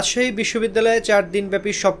রাজশাহী বিশ্ববিদ্যালয়ে 4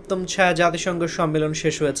 দিনব্যাপী সপ্তম ছায়া জাতিসংঘ সম্মেলন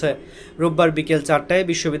শেষ হয়েছে। রোববার বিকেল 4টায়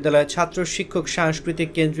বিশ্ববিদ্যালয়ের ছাত্র শিক্ষক সাংস্কৃতিক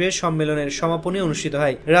কেন্দ্রে সম্মেলনের সমাপনী অনুষ্ঠিত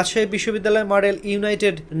হয়। রাজশাহী বিশ্ববিদ্যালয় মডেল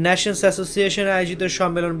ইউনাইটেড নেশনস অ্যাসোসিয়েশন আয়োজিত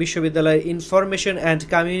সম্মেলন বিশ্ববিদ্যালয়ের ইনফরমেশন অ্যান্ড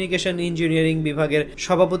কমিউনিকেশন ইঞ্জিনিয়ারিং বিভাগের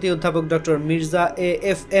সভাপতি অধ্যাপক ডক্টর মির্জা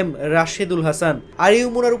এ.এফ.এম. রাশেদুল হাসান,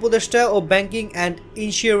 আরিউমুনার উপদেষ্টা ও ব্যাংকিং অ্যান্ড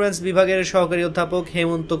ইন্স্যুরেন্স বিভাগের সহকারী অধ্যাপক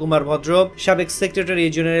হেমন্ত কুমার ভদ্র, সাবেক সেক্রেটারি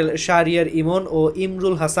জেনারেল শাহরিয়ার ইমন ও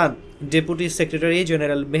Imrul Hasan, deputy secretary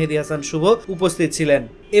general মেহেদী হাসান শুভ উপস্থিত ছিলেন।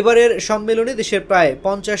 এবারের সম্মেলনে দেশের প্রায়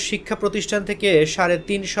 50 শিক্ষা প্রতিষ্ঠান থেকে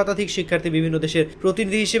 3.5 শতাধিক শিক্ষার্থী বিভিন্ন দেশের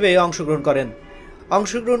প্রতিনিধি হিসেবে অংশগ্রহণ করেন।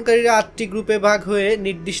 অংশগ্রহণকারীরা 8টি গ্রুপে ভাগ হয়ে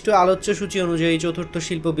নির্দিষ্ট আলোচ্য সূচি অনুযায়ী চতুর্থ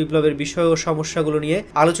শিল্প বিপ্লবের বিষয় ও সমস্যাগুলো নিয়ে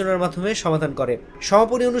আলোচনার মাধ্যমে সমাধান করে।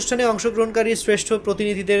 সমাপনী অনুষ্ঠানে অংশগ্রহণকারী শ্রেষ্ঠ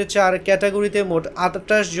প্রতিনিধিদের 4 ক্যাটাগরিতে মোট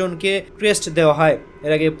 28 জনকে ক্রেস্ট দেওয়া হয়।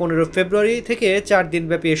 এর আগে 15 ফেব্রুয়ারি থেকে 4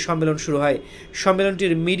 দিনব্যাপী এই সম্মেলন শুরু হয়।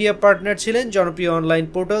 সম্মেলনটির মিডিয়া পার্টনার ছিলেন জনপ্রিয় online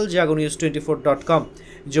portal jagonews24.com,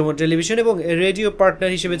 Jamuna television এবং রেডিও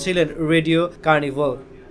পার্টনার হিসেবে ছিলেন রেডিও কার্নিভাল।